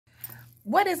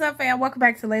What is up, fam? Welcome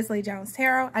back to Leslie Jones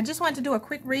Tarot. I just wanted to do a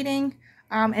quick reading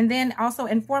and then also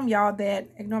inform y'all that,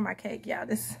 ignore my cake, y'all,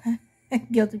 this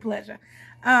guilty pleasure.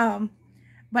 But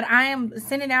I am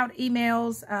sending out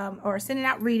emails or sending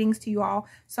out readings to you all.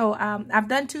 So I've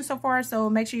done 2 so far, so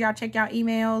make sure y'all check y'all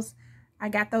emails. I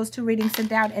got those 2 readings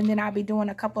sent out, and then I'll be doing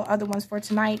a couple other ones for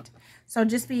tonight. So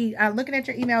just be looking at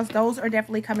your emails. Those are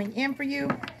definitely coming in for you.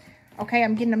 Okay,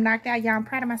 I'm getting them knocked out. Y'all, I'm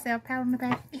proud of myself. Pat on the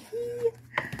back.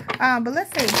 But let's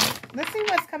see. Let's see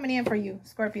what's coming in for you,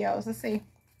 Scorpios. Let's see.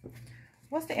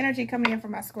 What's the energy coming in for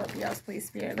my Scorpios, please,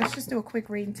 Spirit? Let's just do a quick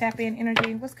reading. Tap in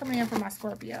energy. What's coming in for my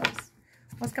Scorpios?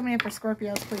 What's coming in for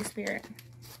Scorpios, please, Spirit?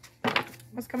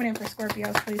 What's coming in for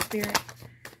Scorpios, please, Spirit?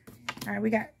 All right, we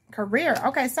got career.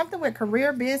 Okay, something with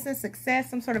career, business, success,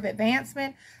 some sort of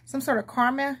advancement, some sort of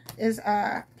karma is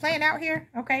playing out here.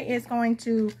 Okay, it's going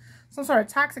to... Some sort of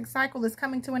toxic cycle is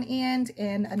coming to an end,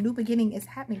 and a new beginning is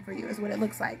happening for you, is what it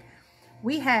looks like.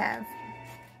 We have,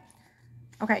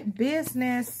 okay,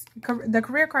 business. The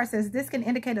career card says this can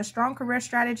indicate a strong career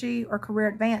strategy or career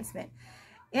advancement.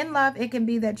 In love, it can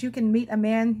be that you can meet a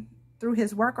man through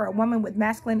his work or a woman with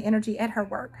masculine energy at her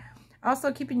work. Also,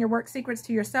 keeping your work secrets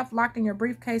to yourself, locked in your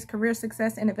briefcase, career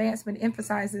success and advancement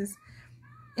emphasis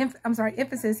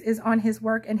is on his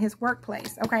work and his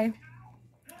workplace, okay?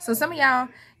 So some of y'all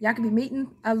could be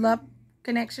meeting a love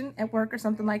connection at work or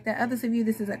something like that. Others of you,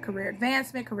 this is a career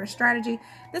advancement, career strategy.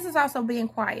 This is also being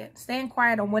quiet, staying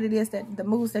quiet on what it is that the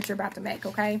moves that you're about to make,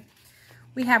 okay?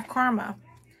 We have karma.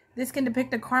 This can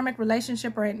depict a karmic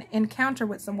relationship or an encounter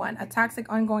with someone, a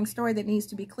toxic ongoing story that needs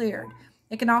to be cleared.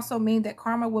 It can also mean that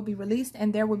karma will be released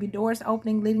and there will be doors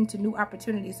opening leading to new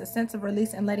opportunities, a sense of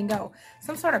release and letting go.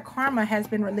 Some sort of karma has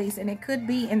been released, and it could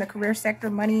be in the career sector,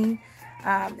 money,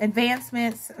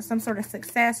 advancements, some sort of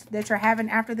success that you're having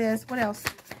after this. What else?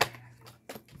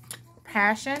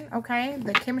 Passion, okay?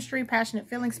 The chemistry, passionate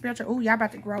feelings, spiritual. Ooh, y'all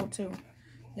about to grow too.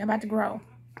 Y'all about to grow.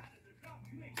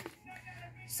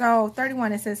 So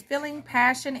 31, it says feeling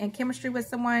passion and chemistry with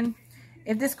someone.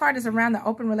 If this card is around the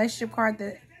open relationship card,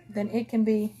 then it can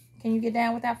be. Can you get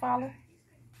down without falling?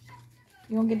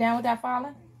 You gonna get down without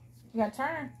falling? You gotta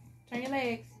turn your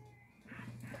legs.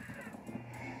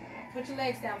 Put your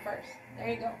legs down first. There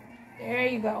you go. There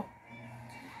you go.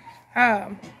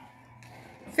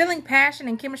 Feeling passion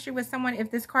and chemistry with someone. If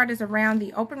this card is around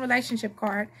the open relationship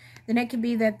card, then it could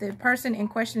be that the person in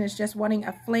question is just wanting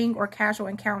a fling or casual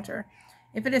encounter.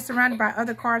 If it is surrounded by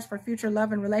other cards for future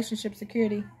love and relationship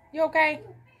security, you okay?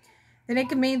 Then it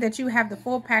can mean that you have the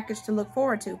full package to look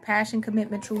forward to. Passion,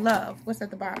 commitment, true love. What's at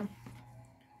the bottom?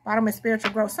 Bottom is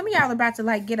spiritual growth. Some of y'all are about to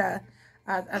like get a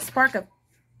spark of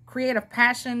creative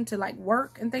passion to like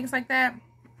work and things like that.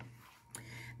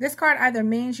 This card either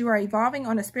means you are evolving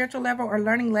on a spiritual level or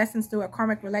learning lessons through a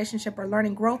karmic relationship, or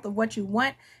learning growth of what you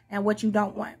want and what you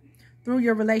don't want through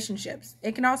your relationships.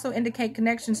 It can also indicate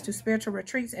connections to spiritual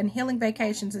retreats and healing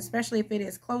vacations, especially if it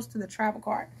is close to the travel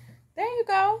card. There you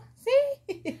go.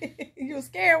 See? You were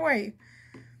scared, were you?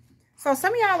 So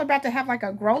some of y'all are about to have like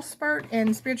a growth spurt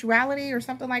in spirituality or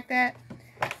something like that.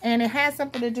 And it has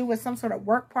something to do with some sort of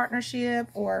work partnership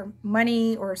or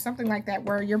money or something like that,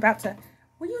 where you're about to...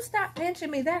 Will you stop pinching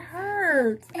me? That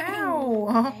hurts.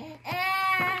 Ow.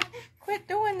 Quit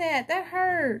doing that. That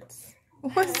hurts.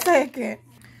 1 second.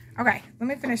 Okay, let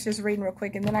me finish this reading real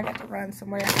quick, and then I got to run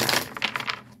somewhere.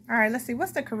 All right, let's see.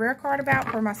 What's the career card about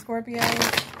for my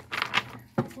Scorpios?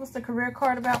 What's the career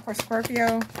card about for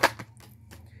Scorpio?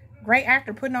 Great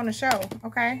actor putting on a show.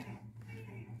 Okay.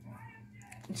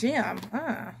 Gym.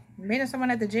 Meeting someone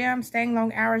at the gym, staying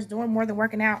long hours, doing more than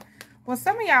working out. Well,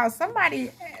 some of y'all, somebody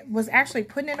was actually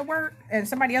putting in the work, and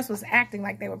somebody else was acting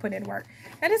like they were putting in work.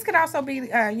 Now, this could also be,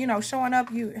 you know, showing up.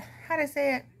 How they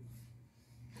say it?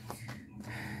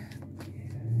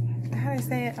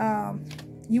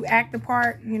 You act the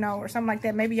part, you know, or something like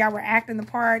that. Maybe y'all were acting the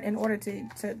part in order to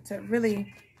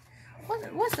really.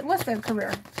 What's the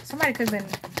career? Somebody could have been.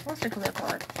 What's the career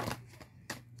card?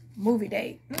 Movie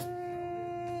date.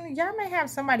 Y'all may have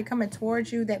somebody coming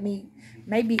towards you that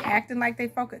may be acting like they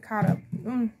caught up.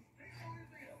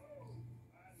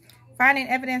 Finding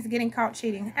evidence, getting caught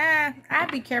cheating. I'd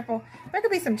be careful. There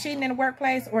could be some cheating in the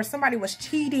workplace, or somebody was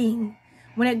cheating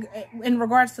in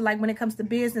regards to like when it comes to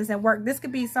business and work. This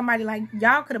could be somebody like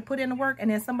y'all could have put in the work, and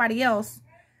then somebody else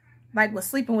like was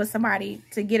sleeping with somebody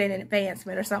to get an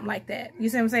advancement or something like that. You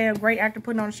see what I'm saying? Great actor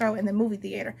putting on a show in the movie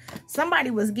theater.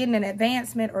 Somebody was getting an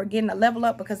advancement or getting a level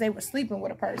up because they were sleeping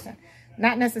with a person,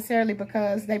 not necessarily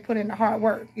because they put in the hard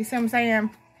work. You see what I'm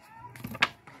saying?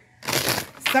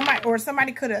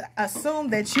 Somebody could have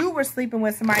assumed that you were sleeping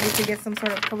with somebody to get some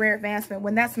sort of career advancement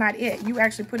when that's not it. You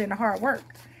actually put in the hard work.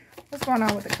 What's going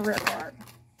on with the career card?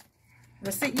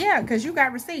 Receipt. Yeah, because you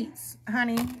got receipts,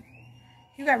 honey.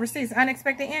 You got receipts.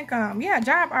 Unexpected income. Yeah,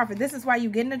 job offer. This is why you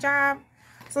getting a job.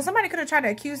 So somebody could have tried to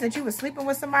accuse that you were sleeping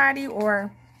with somebody,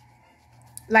 or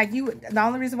like the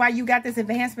only reason why you got this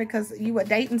advancement because you were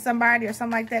dating somebody or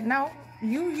something like that. No,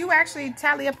 you actually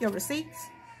tally up your receipts.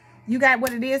 You got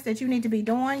what it is that you need to be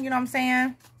doing. You know what I'm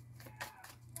saying?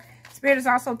 Spirit is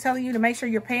also telling you to make sure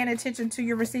you're paying attention to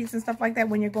your receipts and stuff like that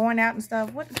when you're going out and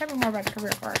stuff. Tell me more about the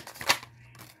career part.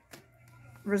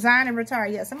 Resign and retire.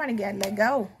 Yeah, somebody got let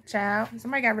go, child.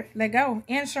 Somebody got let go.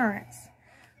 Insurance.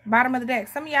 Bottom of the deck.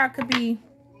 Some of y'all could be...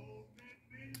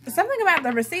 Something about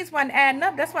the receipts wasn't adding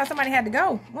up. That's why somebody had to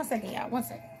go. 1 second, y'all. 1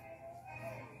 second.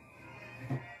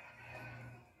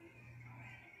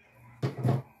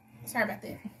 Sorry about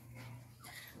that.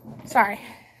 Sorry,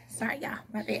 y'all.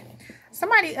 My bad.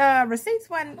 Somebody receipts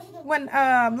wasn't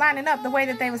lining up the way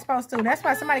that they were supposed to. That's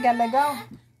why somebody got let go.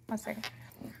 1 second.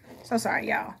 So sorry,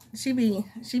 y'all. She be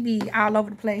all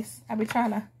over the place. I be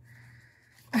trying to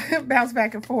bounce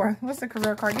back and forth. What's the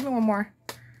career card? Give me one more.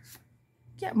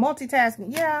 Yeah,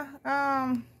 multitasking. Yeah.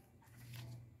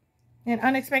 And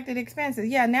unexpected expenses.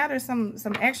 Yeah, now there's some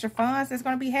extra funds that's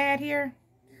going to be had here.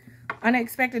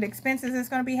 Unexpected expenses that's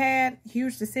going to be had.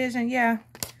 Huge decision. Yeah.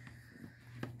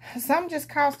 Some just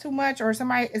cost too much, or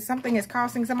something is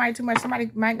costing somebody too much. Somebody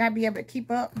might not be able to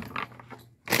keep up.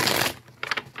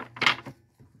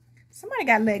 Somebody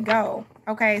got let go.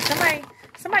 Okay,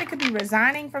 somebody could be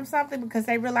resigning from something because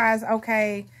they realize,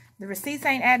 okay, the receipts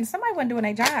ain't adding. Somebody wasn't doing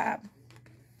their job.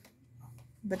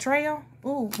 Betrayal.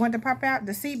 Ooh, wanted to pop out.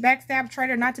 Deceit, backstab,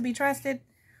 traitor, not to be trusted.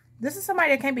 This is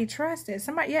somebody that can't be trusted.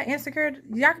 Somebody, yeah, insecure.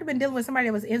 Y'all could have been dealing with somebody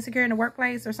that was insecure in the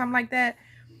workplace or something like that.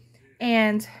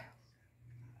 And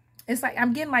it's like,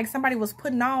 I'm getting like somebody was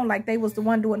putting on like they was the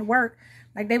one doing the work.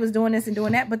 Like they was doing this and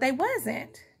doing that, but they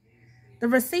wasn't. The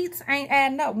receipts ain't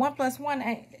adding up. 1 + 1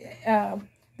 ain't,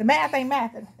 the math ain't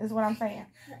mathing, is what I'm saying.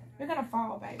 You're going to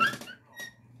fall, baby.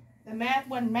 The math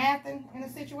wasn't mathing in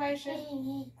a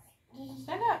situation.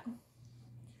 Stand up.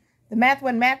 The math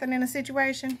wasn't mathing in a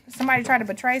situation. Somebody tried to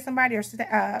betray somebody or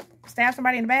stab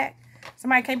somebody in the back.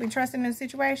 Somebody can't be trusted in a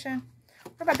situation.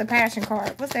 What about the passion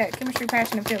card? What's that? Chemistry,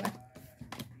 passion, and feeling.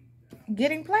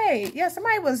 Getting played. Yeah,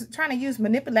 somebody was trying to use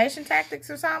manipulation tactics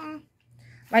or something.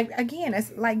 Like, again,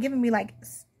 it's like giving me like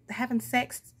having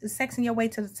sexing your way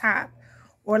to the top.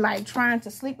 Or like trying to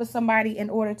sleep with somebody in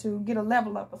order to get a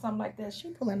level up or something like that. She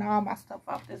pulling all my stuff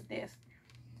off this desk.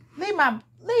 Leave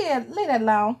that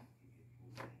alone.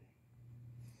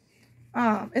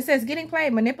 It says getting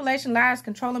played, manipulation, lies,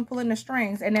 controlling, pulling the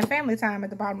strings, and then family time at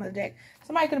the bottom of the deck.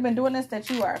 Somebody could have been doing this that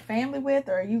you are family with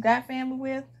or you got family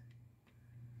with.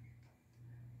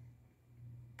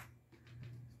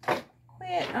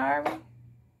 Quit, Ari.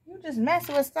 You just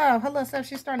messing with stuff. Her little stuff,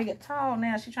 she's starting to get tall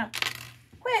now. She's trying to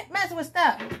quit messing with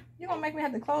stuff. You're going to make me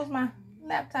have to close my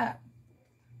laptop.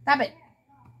 Stop it.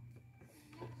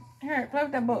 Here, play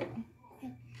with that book.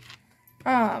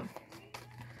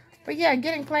 But yeah,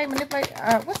 getting played, manipulate.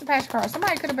 What's the passion card?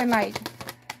 Somebody could have been like,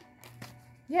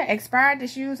 yeah, expired,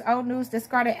 disused, old news,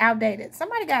 discarded, outdated.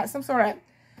 Somebody got some sort of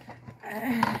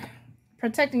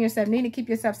protecting yourself, need to keep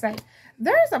yourself safe.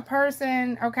 There's a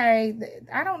person, okay,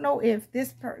 I don't know if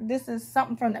this is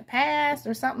something from the past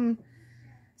or something.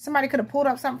 Somebody could have pulled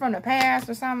up something from the past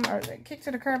or something, or kicked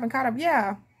to the curb and caught up.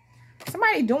 Yeah.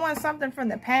 Somebody doing something from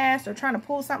the past or trying to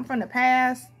pull something from the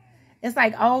past. It's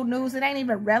like old news. It ain't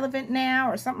even relevant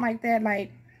now or something like that.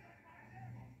 Like,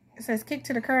 it says kick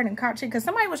to the curb and caught cheating. Because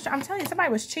somebody was, I'm telling you,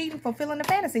 somebody was cheating, fulfilling the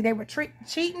fantasy. They were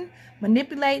cheating,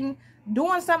 manipulating,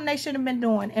 doing something they shouldn't have been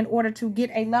doing in order to get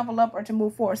a level up or to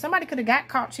move forward. Somebody could have got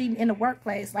caught cheating in the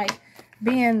workplace. Like,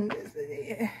 being,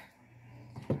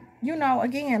 you know,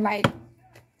 again, like,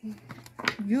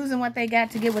 using what they got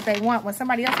to get what they want when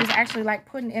somebody else is actually like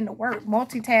putting in the work,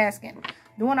 multitasking,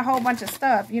 doing a whole bunch of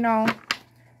stuff, you know,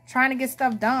 trying to get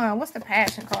stuff done. What's the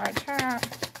passion card, child?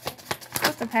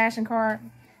 What's the passion card?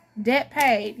 Debt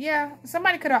paid. Yeah,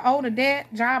 somebody could have owed a debt.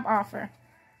 Job offer.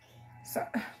 So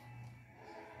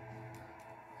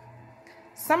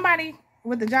somebody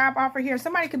with the job offer here,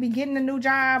 somebody could be getting a new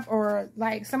job, or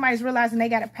like somebody's realizing they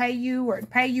got to pay you or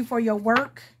pay you for your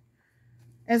work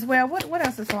as well. What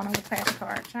else is going on with passion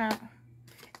card, child?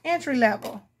 Entry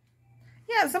level.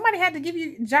 Yeah, somebody had to give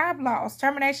you job loss,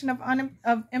 termination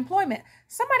of employment.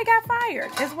 Somebody got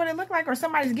fired, is what it looked like, or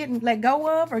somebody's getting let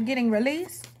go of or getting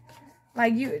released.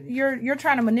 Like you're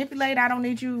trying to manipulate. I don't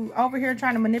need you over here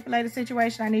trying to manipulate a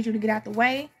situation. I need you to get out the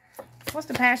way. What's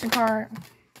the passion card?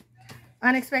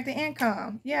 Unexpected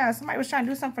income. Yeah, somebody was trying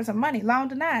to do something for some money. Loan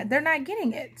denied. They're not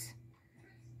getting it.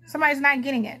 Somebody's not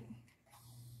getting it.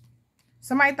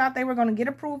 Somebody thought they were going to get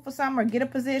approved for something or get a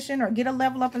position or get a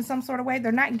level up in some sort of way.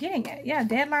 They're not getting it. Yeah,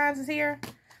 deadlines is here.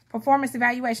 Performance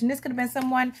evaluation. This could have been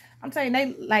someone, I'm telling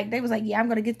you, they was like, yeah, I'm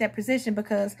going to get that position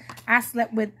because I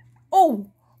slept with, oh,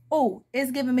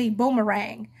 it's giving me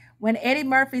boomerang. When Eddie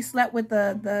Murphy slept with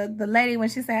the lady when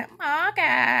she said, oh,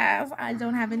 guys, I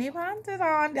don't have any panties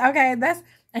on. Okay,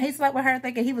 and he slept with her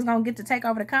thinking he was going to get to take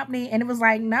over the company. And it was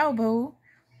like, no, boo.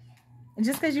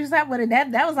 Just because you slept with it,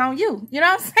 that was on you. You know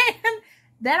what I'm saying?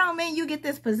 That don't mean you get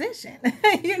this position.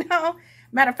 You know?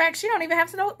 Matter of fact, she don't even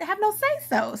have no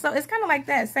say-so. So it's kind of like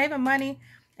that, saving money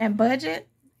and budget.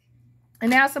 And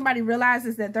now somebody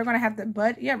realizes that they're going to have to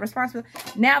budget. Yeah, responsibility.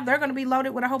 Now they're going to be loaded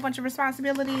with a whole bunch of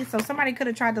responsibilities. So somebody could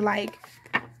have tried to, like,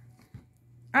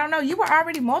 I don't know. You were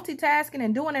already multitasking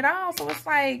and doing it all. So it's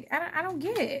like, I don't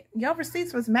get it. Your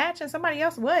receipts was matching. Somebody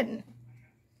else wouldn't.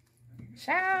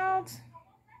 Shout.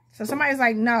 So somebody's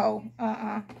like, no.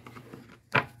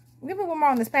 Give me one more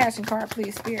on this passion card,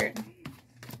 please, Spirit.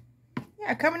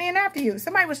 Yeah, coming in after you.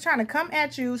 Somebody was trying to come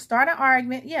at you, start an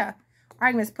argument. Yeah,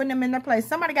 arguments, putting them in their place.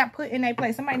 Somebody got put in their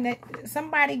place.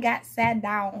 Somebody got sat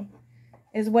down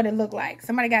is what it looked like.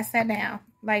 Somebody got sat down.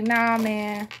 Like, nah,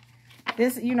 man.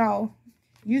 This, you know,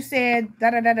 you said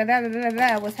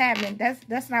da-da-da-da-da-da-da what's happening.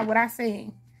 That's not what I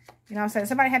seen. You know what I'm saying?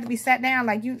 Somebody had to be sat down.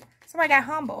 Like, somebody got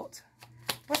humbled.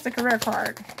 What's the career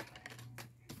card?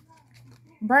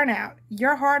 Burnout.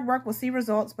 Your hard work will see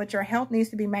results, but your health needs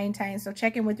to be maintained. So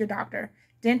check in with your doctor,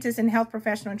 dentist, and health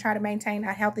professional and try to maintain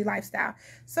a healthy lifestyle.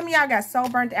 Some of y'all got so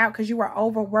burnt out because you were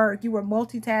overworked. You were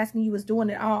multitasking. You was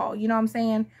doing it all. You know what I'm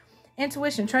saying?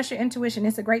 Intuition. Trust your intuition.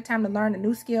 It's a great time to learn a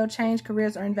new skill, change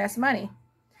careers, or invest money.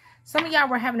 Some of y'all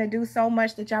were having to do so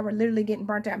much that y'all were literally getting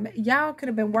burnt out. Y'all could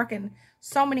have been working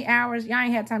so many hours. Y'all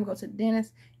ain't had time to go to the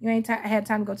dentist. You ain't had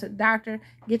time to go to the doctor,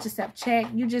 get yourself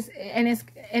checked. You just, and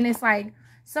it's like,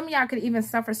 some of y'all could even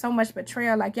suffer so much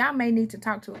betrayal. Like, y'all may need to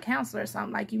talk to a counselor or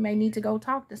something. Like, you may need to go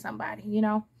talk to somebody, you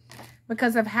know,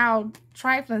 because of how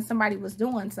trifling somebody was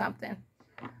doing something.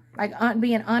 Like,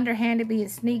 being underhanded, being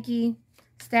sneaky,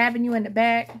 stabbing you in the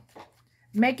back,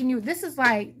 making you, this is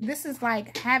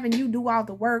like having you do all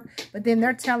the work, but then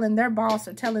they're telling their boss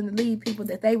or telling the lead people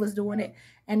that they was doing it.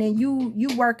 And then you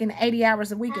working 80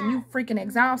 hours a week and you freaking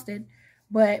exhausted,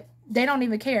 but they don't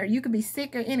even care. You could be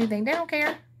sick or anything. They don't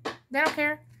care. They don't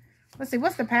care. Let's see.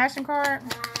 What's the passion card?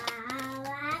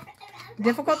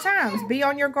 Difficult times. Be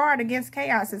on your guard against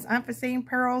chaos as unforeseen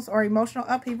perils or emotional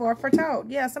upheaval are foretold.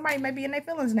 Yeah, somebody may be in their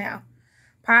feelings now.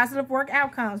 Positive work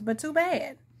outcomes, but too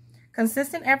bad.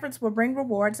 Consistent efforts will bring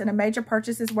rewards and a major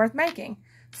purchase is worth making.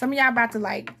 Some of y'all about to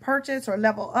like purchase or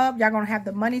level up. Y'all going to have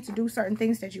the money to do certain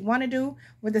things that you want to do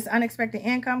with this unexpected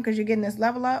income because you're getting this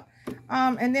level up.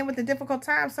 And then with the difficult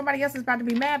times, somebody else is about to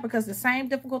be mad because the same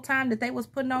difficult time that they was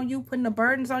putting on you, putting the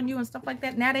burdens on you and stuff like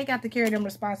that, now they got to carry them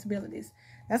responsibilities.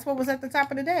 That's what was at the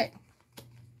top of the deck.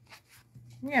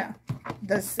 Yeah.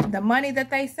 The money that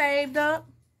they saved up,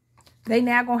 they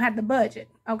now going to have to budget.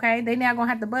 Okay? They now going to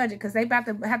have to budget because they about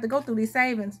to have to go through these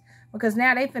savings because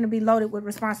now they finna be loaded with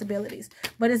responsibilities.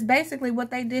 But it's basically what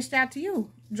they dished out to you.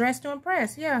 Dressed to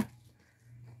impress. Yeah.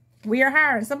 We are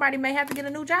hiring. Somebody may have to get a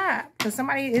new job because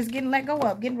somebody is getting let go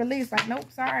of, getting released. Like,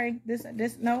 nope, sorry.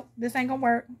 Nope, this ain't gonna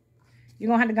work. You're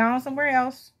gonna have to go on somewhere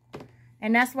else.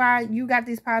 And that's why you got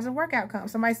these positive work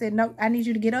outcomes. Somebody said, nope, I need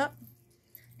you to get up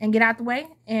and get out the way.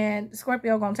 And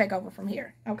Scorpio gonna take over from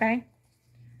here. Okay?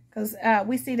 Because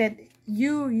we see that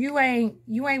you ain't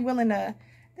willing to.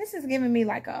 This is giving me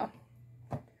like a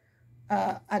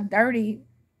dirty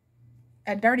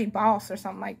boss or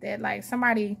something like that. Like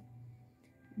somebody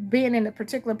being in a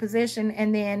particular position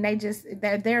and then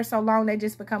they're there so long they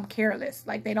just become careless.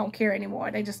 Like they don't care anymore.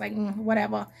 They just like,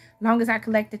 whatever. As long as I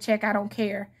collect the check, I don't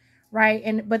care.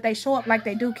 Right? But they show up like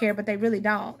they do care, but they really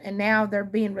don't. And now they're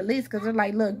being released because they're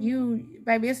like, look,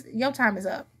 baby, your time is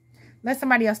up. Let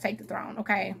somebody else take the throne,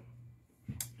 okay?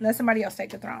 Let somebody else take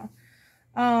the throne.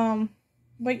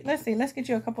 But let's see. Let's get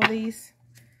you a couple of these.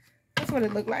 That's what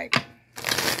it looked like.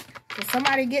 So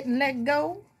somebody getting let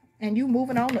go and you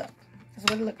moving on up.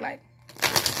 That's what it looked like.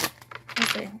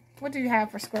 Let's see. What do you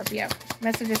have for Scorpio?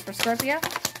 Messages for Scorpio?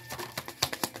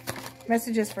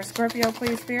 Messages for Scorpio,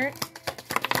 please, Spirit.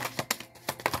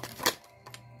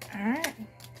 All right.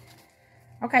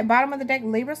 Okay, bottom of the deck,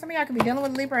 Libra. Some of y'all could be dealing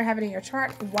with Libra or have it in your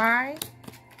chart. Y,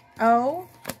 O,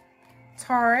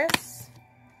 Taurus,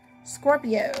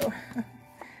 Scorpio,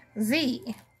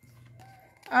 Z,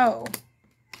 O,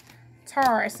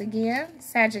 Taurus again,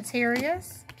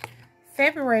 Sagittarius.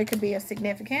 February could be of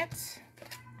significance.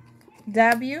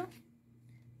 W,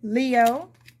 Leo,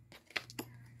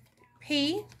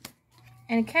 P,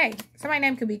 and K. Somebody's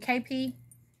name could be KP.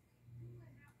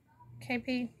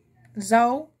 KP?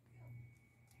 Zoe.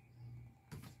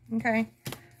 Okay.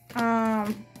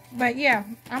 But yeah,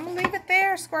 I'm gonna leave it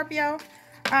there, Scorpio.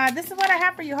 This is what I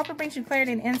have for you. Hope it brings you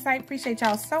clarity and insight. Appreciate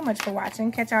y'all so much for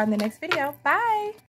watching. Catch y'all in the next video. Bye.